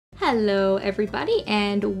Hello everybody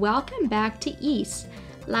and welcome back to Ys.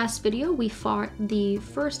 Last video we fought the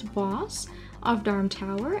first boss of Darm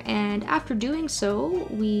Tower, and after doing so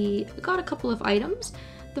we got a couple of items.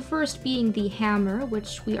 The first being the hammer,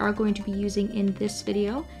 which we are going to be using in this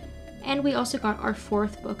video, and we also got our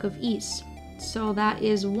fourth book of Ys. So that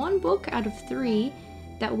is one book out of 3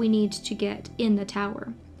 that we need to get in the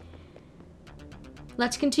tower.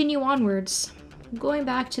 Let's continue onwards. Going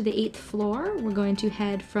back to the 8th floor, we're going to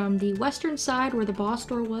head from the western side where the boss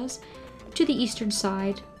door was to the eastern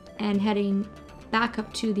side and heading back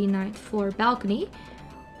up to the 9th floor balcony.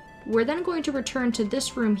 We're then going to return to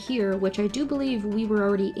this room here, which I do believe we were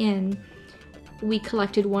already in. We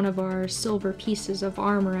collected one of our silver pieces of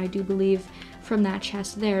armor, I do believe, from that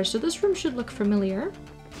chest there, so this room should look familiar.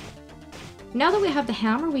 Now that we have the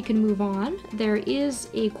hammer, we can move on. There is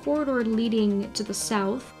a corridor leading to the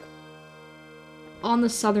south on the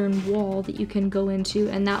southern wall that you can go into,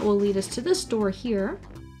 and that will lead us to this door here.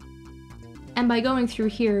 And by going through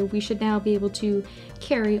here, we should now be able to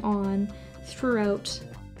carry on throughout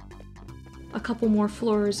a couple more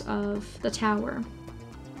floors of the tower.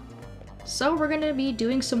 So we're going to be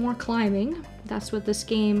doing some more climbing. That's what this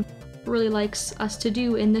game really likes us to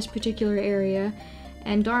do in this particular area.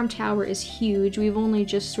 And Darm Tower is huge. We've only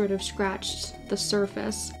just sort of scratched the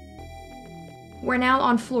surface. We're now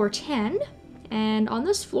on floor 10. And on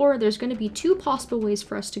this floor, there's going to be 2 possible ways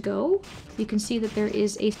for us to go. You can see that there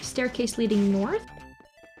is a staircase leading north.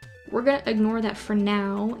 We're going to ignore that for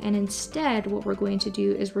now, and instead what we're going to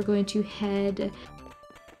do is we're going to head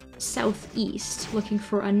southeast, looking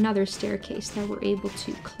for another staircase that we're able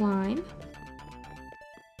to climb.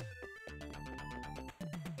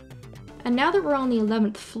 And now that we're on the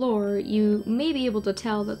 11th floor, you may be able to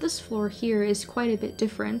tell that this floor here is quite a bit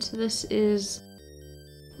different. This is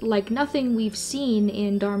like nothing we've seen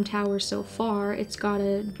in Darm Tower so far. It's got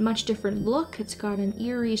a much different look, it's got an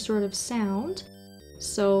eerie sort of sound.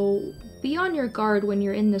 So be on your guard when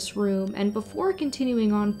you're in this room, and before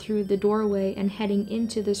continuing on through the doorway and heading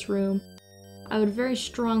into this room, I would very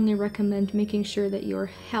strongly recommend making sure that your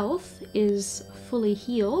health is fully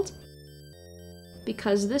healed,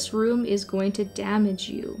 because this room is going to damage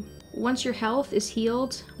you. Once your health is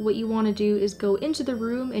healed, what you want to do is go into the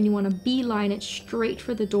room and you want to beeline it straight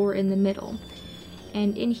for the door in the middle.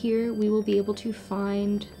 And in here we will be able to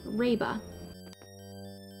find Raba.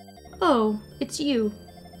 Oh, it's you.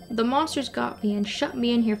 The monsters got me and shut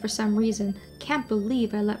me in here for some reason. Can't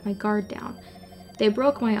believe I let my guard down. They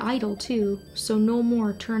broke my idol too, so no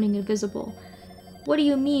more turning invisible. What do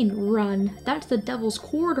you mean, run? That's the devil's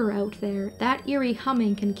quarter out there. That eerie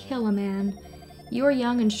humming can kill a man. You're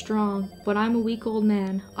young and strong, but I'm a weak old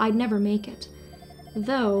man. I'd never make it.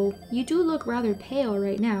 Though, you do look rather pale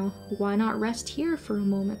right now. Why not rest here for a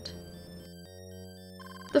moment?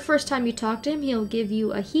 The first time you talk to him, he'll give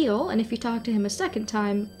you a heal, and if you talk to him a second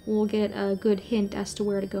time, we'll get a good hint as to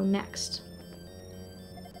where to go next.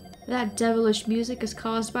 That devilish music is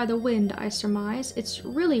caused by the wind, I surmise. It's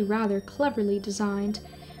really rather cleverly designed.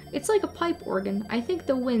 It's like a pipe organ. I think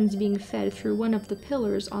the wind's being fed through one of the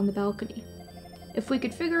pillars on the balcony. If we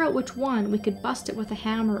could figure out which one, we could bust it with a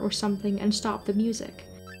hammer or something and stop the music.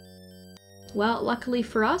 Well, luckily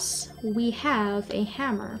for us, we have a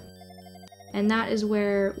hammer. And that is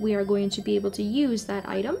where we are going to be able to use that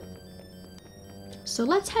item. So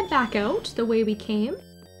let's head back out the way we came.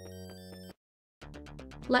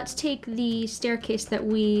 Let's take the staircase that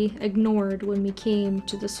we ignored when we came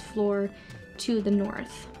to this floor to the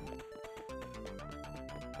north.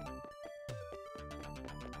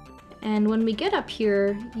 And when we get up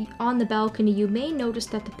here, on the balcony, you may notice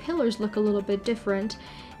that the pillars look a little bit different.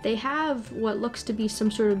 They have what looks to be some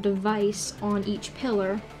sort of device on each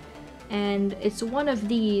pillar, and it's one of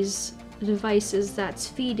these devices that's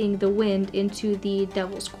feeding the wind into the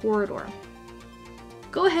Devil's Corridor.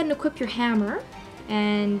 Go ahead and equip your hammer,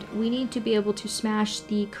 and we need to be able to smash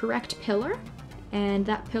the correct pillar, and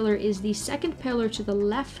that pillar is the second pillar to the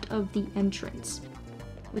left of the entrance,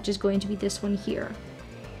 which is going to be this one here.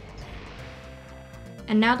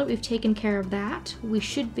 And now that we've taken care of that, we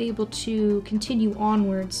should be able to continue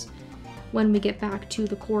onwards when we get back to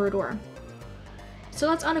the corridor. So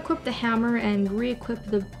let's unequip the hammer and re-equip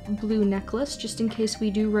the blue necklace, just in case we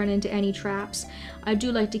do run into any traps. I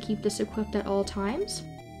do like to keep this equipped at all times.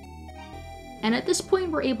 And at this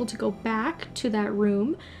point we're able to go back to that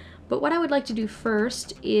room, but what I would like to do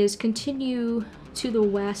first is continue to the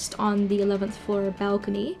west on the 11th floor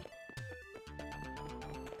balcony,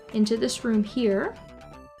 into this room here.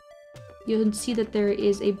 You'll see that there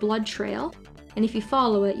is a blood trail, and if you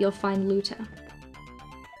follow it, you'll find Luta.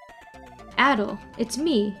 Adel, it's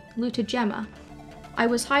me, Luta Gemma. I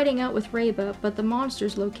was hiding out with Raba, but the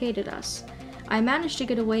monsters located us. I managed to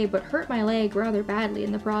get away but hurt my leg rather badly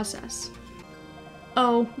in the process.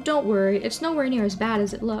 Oh, don't worry, it's nowhere near as bad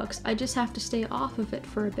as it looks, I just have to stay off of it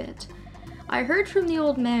for a bit. I heard from the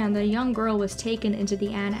old man that a young girl was taken into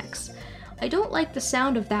the annex. I don't like the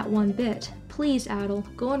sound of that one bit. Please, Adel,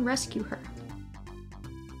 go and rescue her.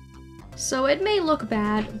 So it may look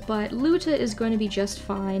bad, but Luta is going to be just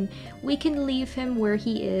fine. We can leave him where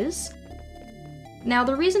he is. Now,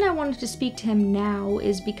 the reason I wanted to speak to him now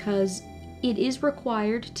is because it is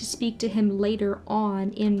required to speak to him later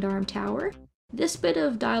on in Darm Tower. This bit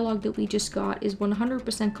of dialogue that we just got is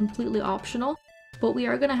 100% completely optional, but we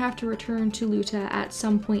are going to have to return to Luta at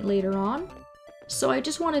some point later on. So I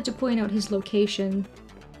just wanted to point out his location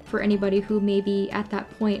for anybody who may be at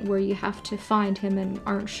that point where you have to find him and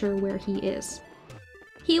aren't sure where he is.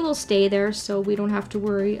 He will stay there, so we don't have to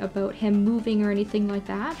worry about him moving or anything like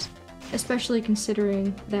that, especially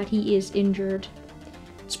considering that he is injured.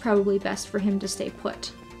 It's probably best for him to stay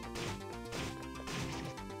put.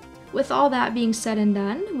 With all that being said and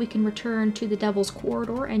done, we can return to the Devil's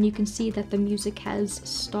Corridor and you can see that the music has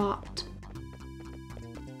stopped.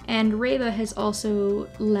 And Raba has also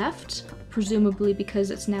left, presumably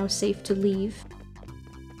because it's now safe to leave.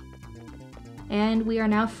 And we are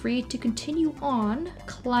now free to continue on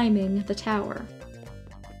climbing the tower.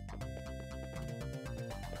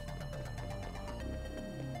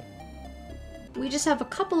 We just have a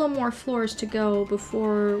couple of more floors to go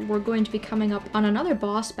before we're going to be coming up on another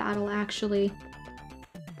boss battle, actually.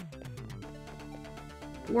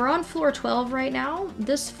 We're on floor 12 right now.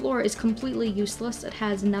 This floor is completely useless. It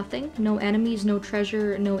has nothing. No enemies, no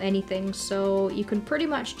treasure, no anything. So you can pretty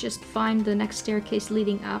much just find the next staircase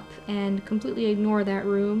leading up and completely ignore that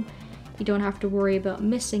room. You don't have to worry about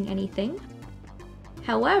missing anything.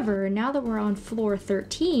 However, now that we're on floor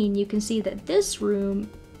 13, you can see that this room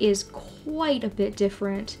is quite a bit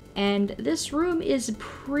different, and this room is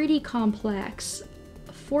pretty complex.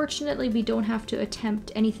 Fortunately, we don't have to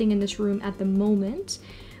attempt anything in this room at the moment.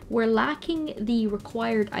 We're lacking the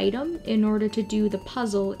required item in order to do the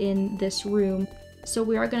puzzle in this room, so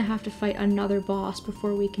we are going to have to fight another boss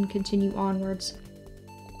before we can continue onwards.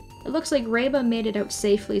 It looks like Raba made it out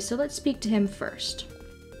safely, so let's speak to him first.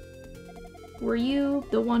 Were you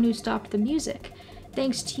the one who stopped the music?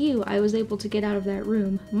 Thanks to you, I was able to get out of that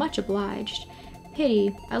room. Much obliged.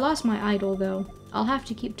 Pity, I lost my idol though. I'll have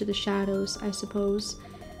to keep to the shadows, I suppose.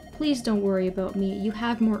 Please don't worry about me, you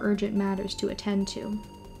have more urgent matters to attend to.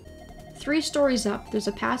 3 stories up, there's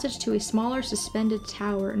a passage to a smaller suspended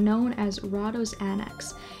tower known as Rado's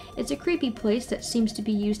Annex. It's a creepy place that seems to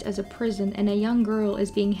be used as a prison, and a young girl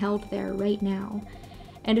is being held there right now.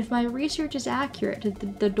 And if my research is accurate,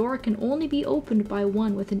 the door can only be opened by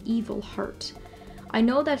one with an evil heart. I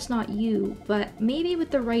know that's not you, but maybe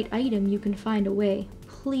with the right item you can find a way.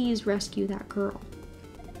 Please rescue that girl.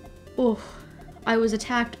 Ugh, I was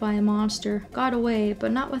attacked by a monster, got away,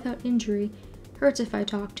 but not without injury. Hurts if I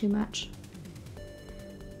talk too much.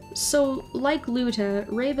 So, like Luta,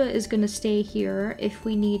 Raba is gonna stay here if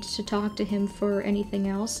we need to talk to him for anything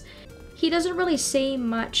else. He doesn't really say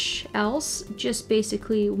much else, just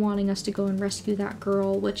basically wanting us to go and rescue that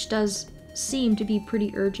girl, which does seem to be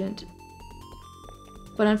pretty urgent.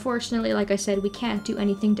 But unfortunately, like I said, we can't do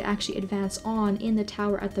anything to actually advance on in the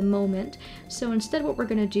tower at the moment. So instead what we're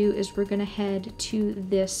going to do is we're going to head to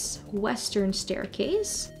this western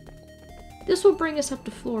staircase. This will bring us up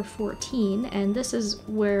to floor 14, and this is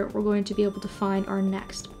where we're going to be able to find our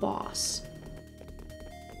next boss.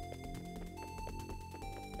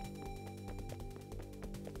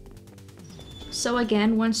 So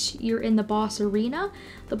again, once you're in the boss arena,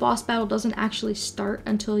 the boss battle doesn't actually start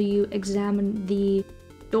until you examine the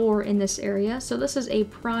door in this area. So this is a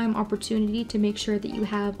prime opportunity to make sure that you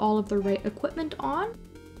have all of the right equipment on.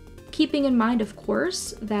 Keeping in mind, of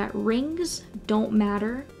course, that rings don't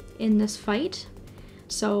matter in this fight.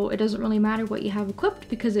 So it doesn't really matter what you have equipped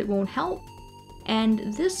because it won't help.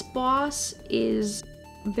 And this boss is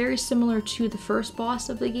very similar to the first boss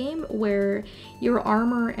of the game, where your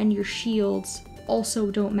armor and your shields also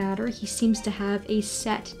don't matter. He seems to have a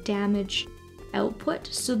set damage output,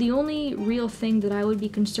 so the only real thing that I would be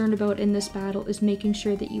concerned about in this battle is making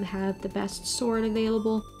sure that you have the best sword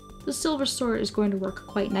available. The silver sword is going to work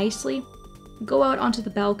quite nicely. Go out onto the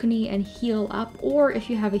balcony and heal up, or if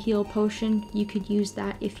you have a heal potion, you could use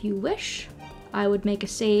that if you wish. I would make a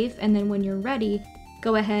save, and then when you're ready,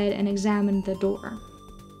 go ahead and examine the door.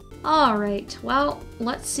 Alright, well,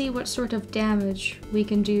 let's see what sort of damage we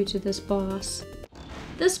can do to this boss.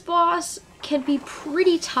 This boss can be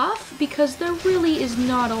pretty tough because there really is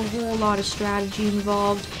not a whole lot of strategy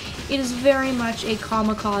involved. It is very much a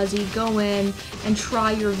kamikaze. Go in and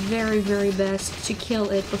try your very, very best to kill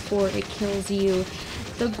it before it kills you.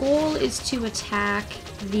 The goal is to attack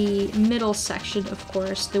the middle section, of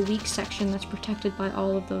course, the weak section that's protected by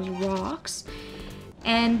all of those rocks.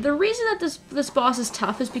 And the reason that this boss is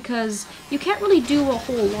tough is because you can't really do a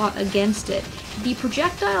whole lot against it. The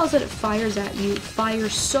projectiles that it fires at you fire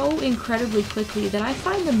so incredibly quickly that I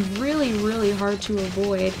find them really, really hard to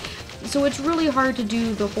avoid. So it's really hard to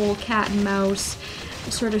do the whole cat and mouse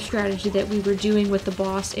sort of strategy that we were doing with the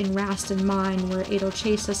boss in Raba Mine, where it'll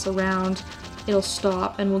chase us around, it'll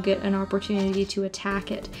stop, and we'll get an opportunity to attack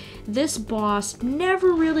it. This boss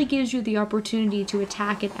never really gives you the opportunity to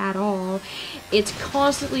attack it at all. It's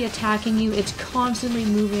constantly attacking you, it's constantly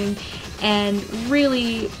moving, and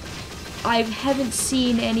really, I haven't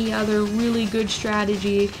seen any other really good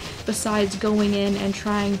strategy besides going in and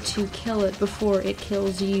trying to kill it before it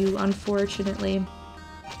kills you, unfortunately.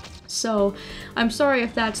 So, I'm sorry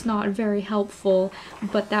if that's not very helpful,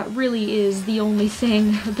 but that really is the only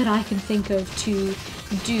thing that I can think of to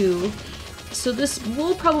do. So this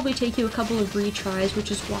will probably take you a couple of retries,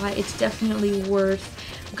 which is why it's definitely worth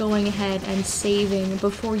going ahead and saving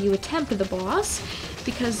before you attempt the boss,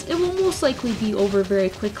 because it will most likely be over very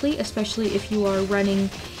quickly, especially if you are running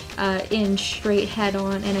in straight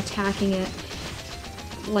head-on and attacking it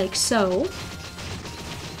like so.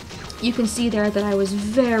 You can see there that I was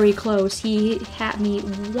very close. He had me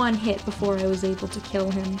one hit before I was able to kill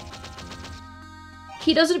him.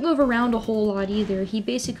 He doesn't move around a whole lot either. He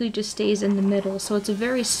basically just stays in the middle, so it's a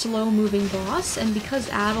very slow-moving boss, and because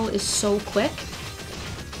Adel is so quick,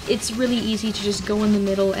 it's really easy to just go in the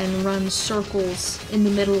middle and run circles in the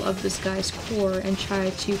middle of this guy's core and try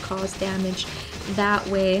to cause damage that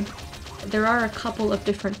way. There are a couple of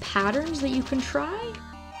different patterns that you can try.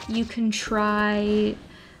 You can try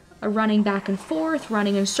running back and forth,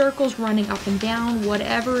 running in circles, running up and down,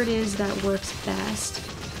 whatever it is that works best.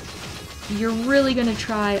 You're really going to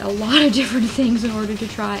try a lot of different things in order to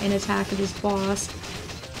try and attack this boss.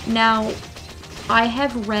 Now, I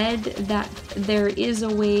have read that there is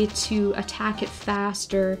a way to attack it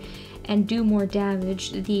faster and do more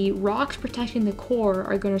damage. The rocks protecting the core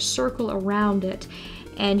are going to circle around it,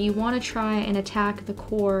 and you want to try and attack the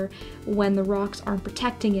core when the rocks aren't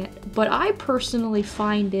protecting it. But I personally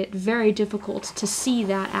find it very difficult to see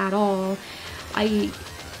that at all.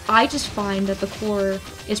 I just find that the core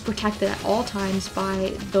is protected at all times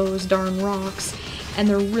by those darn rocks, and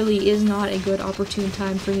there really is not a good opportune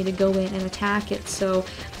time for me to go in and attack it, so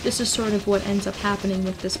this is sort of what ends up happening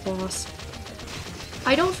with this boss.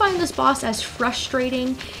 I don't find this boss as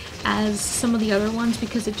frustrating as some of the other ones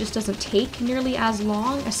because it just doesn't take nearly as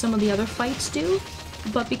long as some of the other fights do,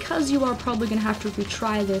 but because you are probably going to have to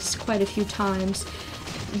retry this quite a few times,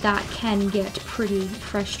 that can get pretty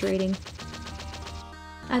frustrating.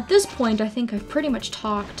 At this point, I think I've pretty much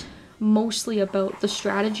talked mostly about the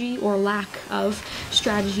strategy or lack of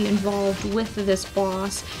strategy involved with this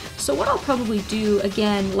boss. So what I'll probably do,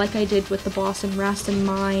 again, like I did with the boss in Raba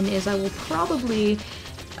Mine, is I will probably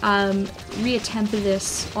reattempt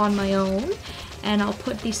this on my own, and I'll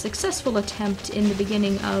put the successful attempt in the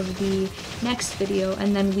beginning of the next video,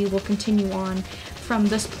 and then we will continue on from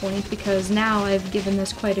this point, because now I've given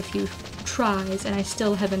this quite a few tries and I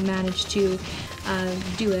still haven't managed to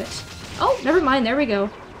do it. Oh, never mind, there we go.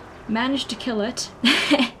 Managed to kill it,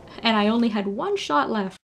 and I only had one shot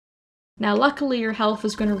left. Now luckily your health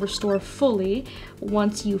is going to restore fully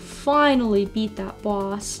once you finally beat that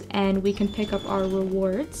boss, and we can pick up our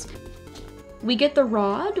rewards. We get the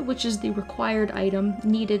rod, which is the required item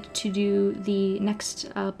needed to do the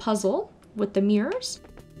next puzzle with the mirrors,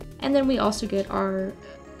 and then we also get our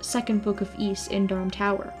second Book of Ys in Darm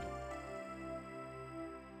Tower.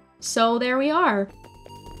 So there we are.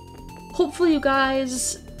 Hopefully you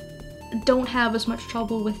guys don't have as much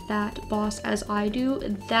trouble with that boss as I do.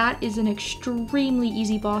 That is an extremely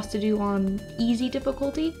easy boss to do on easy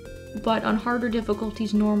difficulty, but on harder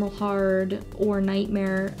difficulties, normal, hard, or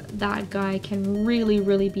nightmare, that guy can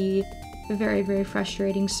really be very, very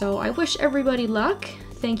frustrating. So I wish everybody luck.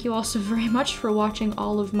 Thank you all so very much for watching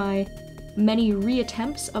all of my many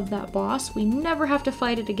reattempts of that boss. We never have to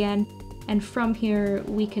fight it again, and from here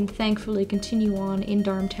we can thankfully continue on in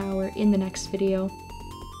Darm Tower in the next video.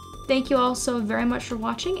 Thank you all so very much for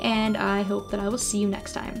watching, and I hope that I will see you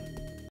next time.